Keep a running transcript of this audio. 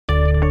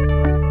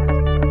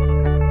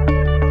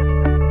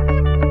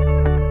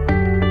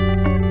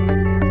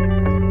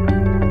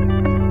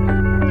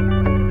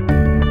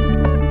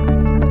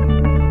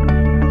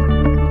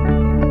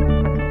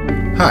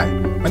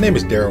My name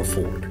is Darrell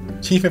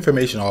Ford, Chief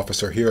Information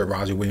Officer here at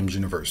Roger Williams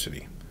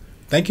University.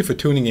 Thank you for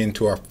tuning in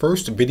to our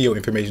first video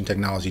information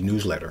technology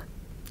newsletter.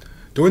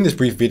 During this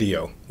brief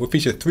video, we'll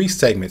feature 3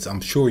 segments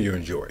I'm sure you'll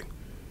enjoy.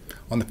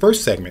 On the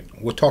first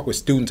segment, we'll talk with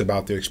students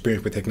about their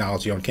experience with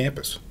technology on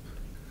campus.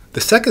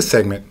 The second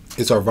segment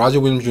is our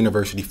Roger Williams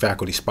University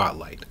Faculty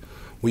Spotlight,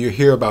 where you'll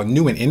hear about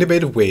new and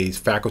innovative ways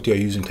faculty are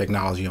using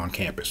technology on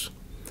campus.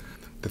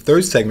 The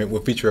third segment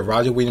will feature a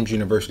Roger Williams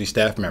University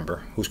staff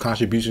member whose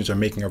contributions are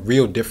making a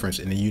real difference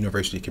in the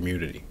university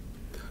community.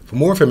 For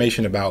more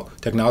information about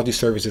technology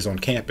services on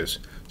campus,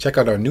 check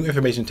out our new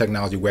information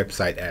technology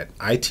website at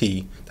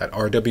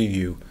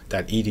it.rwu.edu,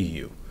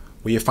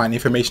 where you'll find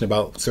information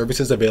about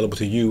services available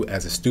to you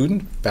as a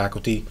student,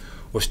 faculty,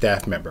 or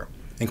staff member,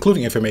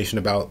 including information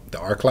about the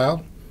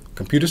rCloud,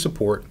 computer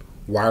support,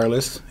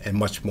 wireless, and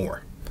much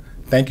more.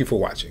 Thank you for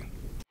watching.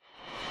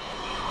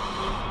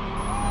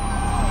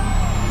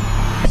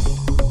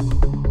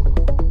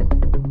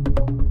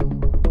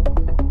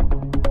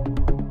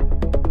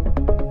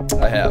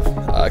 I have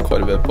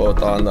quite a bit,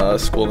 both on the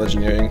School of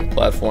Engineering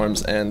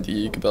platforms and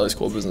the Cabelli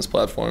School of Business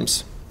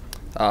platforms.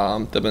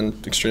 They've been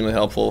extremely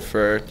helpful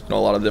for a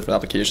lot of different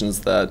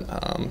applications that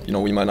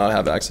we might not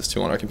have access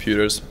to on our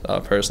computers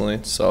personally.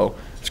 So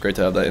it's great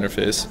to have that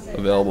interface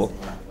available.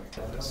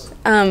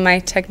 My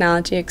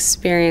technology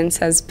experience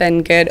has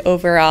been good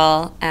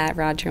overall at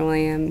Roger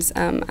Williams.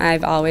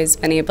 I've always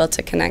been able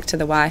to connect to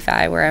the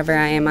Wi-Fi wherever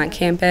I am on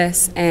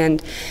campus,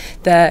 and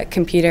the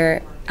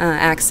computer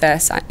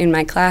access in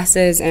my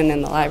classes and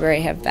in the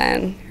library have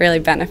been really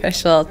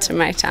beneficial to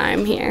my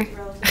time here.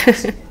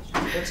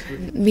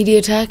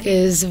 MediaTek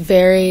is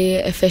very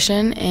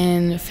efficient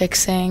in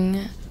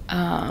fixing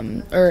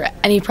or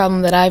any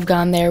problem that I've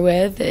gone there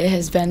with. It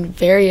has been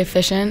very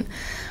efficient.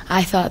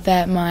 I thought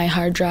that my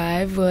hard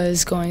drive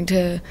was going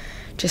to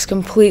just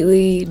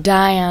completely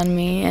die on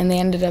me, and they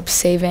ended up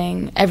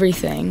saving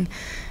everything.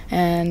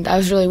 And I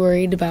was really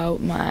worried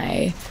about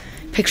my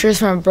pictures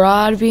from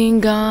abroad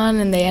being gone,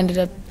 and they ended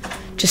up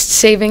just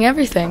saving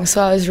everything.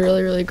 So I was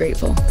really, really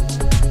grateful.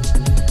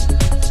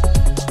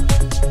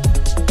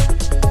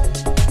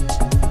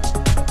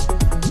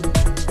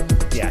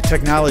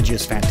 Technology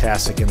is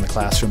fantastic in the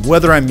classroom,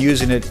 whether I'm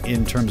using it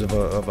in terms of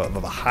a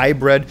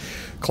hybrid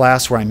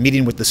class where I'm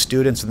meeting with the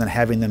students and then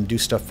having them do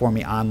stuff for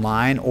me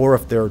online, or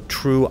if they're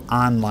true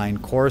online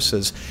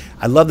courses.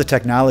 I love the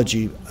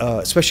technology,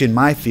 especially in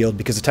my field,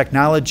 because the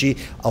technology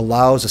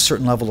allows a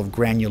certain level of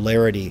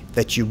granularity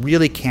that you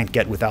really can't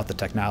get without the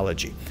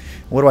technology.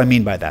 What do I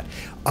mean by that?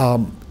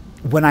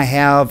 When I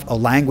have a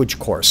language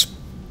course,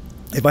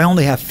 if I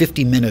only have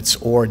 50 minutes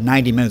or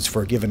 90 minutes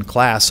for a given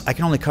class, I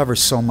can only cover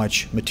so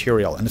much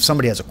material. And if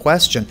somebody has a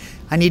question,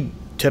 I need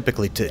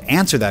typically to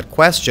answer that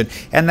question,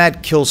 and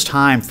that kills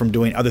time from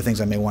doing other things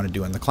I may want to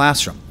do in the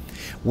classroom.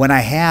 When I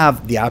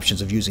have the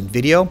options of using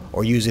video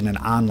or using an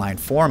online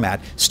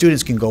format,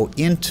 students can go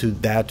into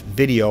that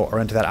video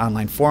or into that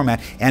online format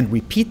and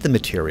repeat the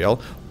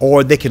material,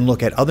 or they can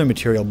look at other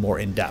material more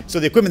in depth. So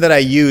the equipment that I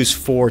use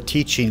for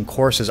teaching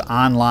courses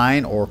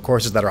online or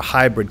courses that are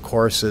hybrid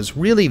courses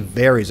really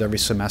varies every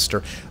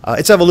semester.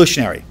 It's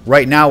evolutionary.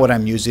 Right now what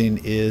I'm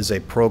using is a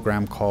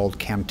program called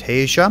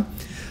Camtasia,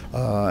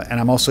 and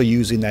I'm also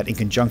using that in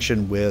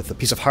conjunction with a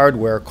piece of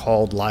hardware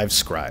called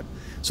LiveScribe.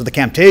 So the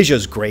Camtasia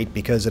is great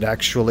because it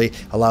actually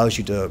allows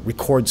you to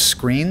record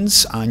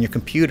screens on your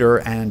computer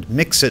and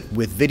mix it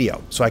with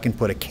video. So I can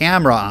put a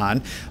camera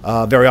on.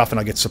 Very often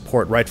I'll get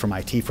support right from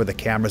IT for the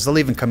cameras. They'll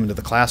even come into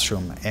the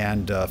classroom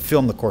and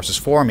film the courses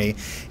for me.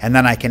 And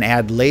then I can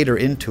add later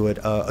into it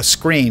a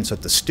screen so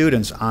that the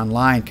students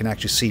online can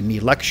actually see me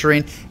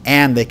lecturing,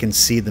 and they can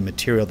see the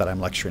material that I'm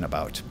lecturing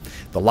about.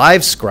 The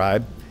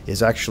LiveScribe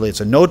is actually,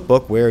 it's a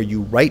notebook where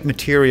you write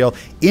material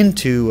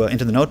into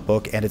the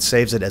notebook, and it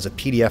saves it as a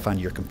PDF on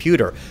your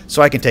computer.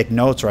 So I can take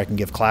notes, or I can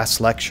give class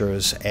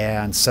lectures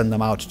and send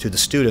them out to the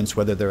students,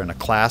 whether they're in a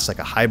class like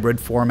a hybrid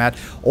format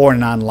or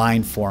an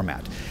online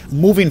format.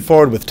 Moving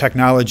forward with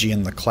technology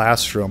in the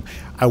classroom,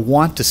 I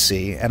want to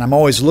see, and I'm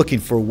always looking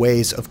for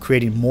ways of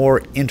creating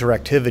more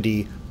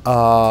interactivity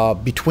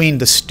between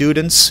the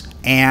students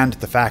and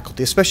the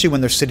faculty, especially when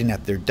they're sitting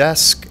at their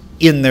desk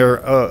in their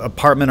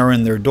apartment or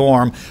in their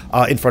dorm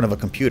in front of a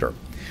computer.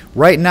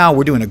 Right now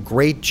we're doing a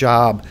great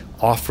job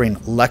offering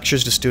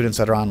lectures to students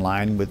that are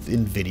online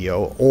in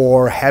video,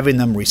 or having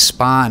them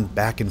respond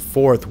back and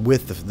forth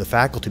with the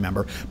faculty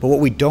member. But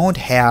what we don't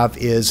have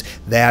is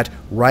that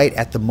right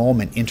at the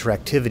moment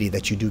interactivity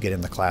that you do get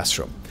in the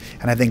classroom.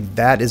 And I think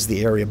that is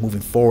the area moving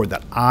forward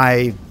that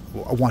I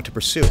want to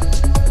pursue.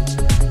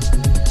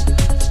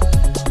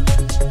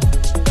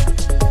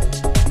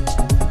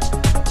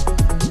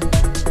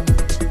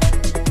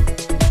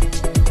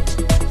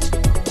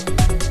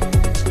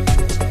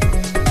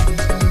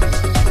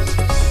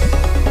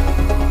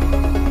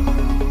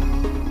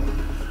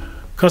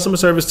 Customer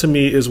service to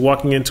me is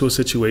walking into a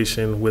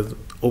situation with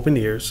open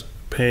ears,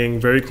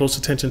 paying very close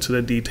attention to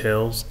the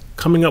details,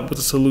 coming up with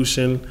a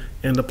solution,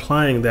 and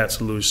applying that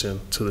solution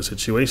to the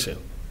situation.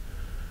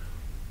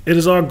 It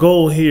is our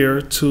goal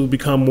here to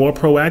become more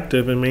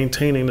proactive in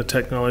maintaining the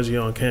technology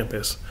on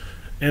campus.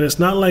 And it's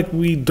not like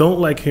we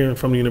don't like hearing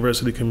from the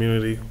university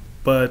community,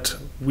 but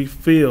we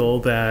feel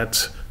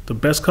that the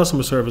best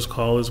customer service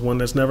call is one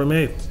that's never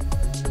made.